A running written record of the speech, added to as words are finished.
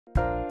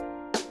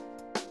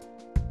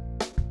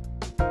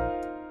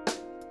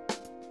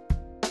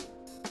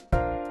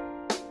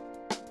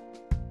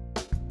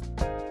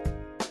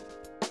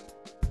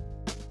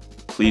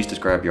Please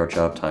describe your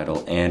job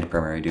title and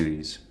primary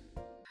duties.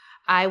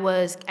 I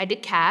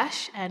did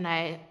cash and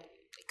I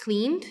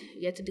cleaned.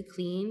 You had to do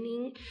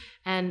cleaning.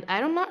 And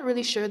I'm not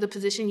really sure the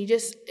position.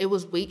 It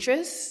was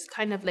waitress,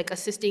 kind of like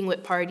assisting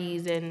with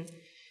parties and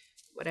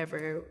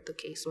whatever the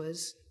case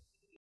was.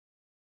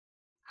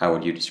 How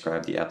would you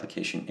describe the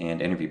application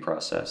and interview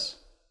process?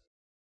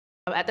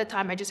 At the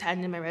time, I just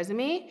handed in my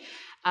resume.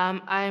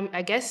 I'm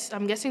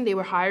guessing they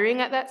were hiring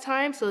at that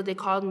time, so they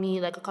called me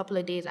like a couple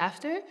of days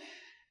after,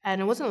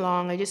 and it wasn't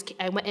long.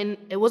 I went in.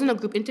 It wasn't a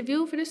group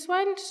interview for this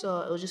one,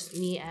 so it was just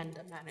me and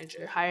the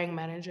manager, hiring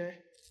manager.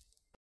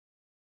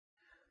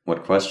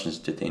 What questions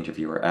did the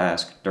interviewer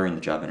ask during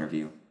the job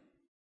interview?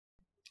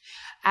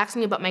 Asked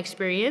me about my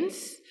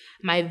experience,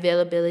 my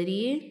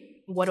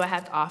availability, what do I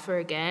have to offer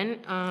again,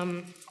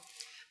 and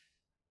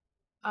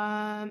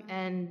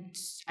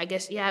I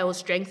guess it was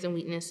strengths and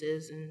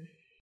weaknesses. And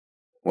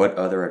What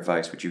other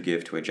advice would you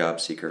give to a job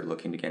seeker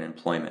looking to get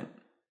employment?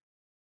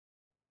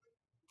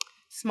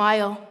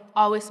 smile,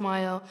 always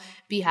smile,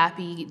 be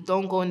happy.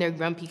 Don't go in there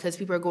grumpy because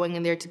people are going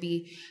in there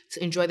to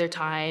enjoy their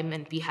time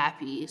and be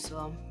happy.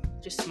 So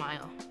just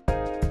smile.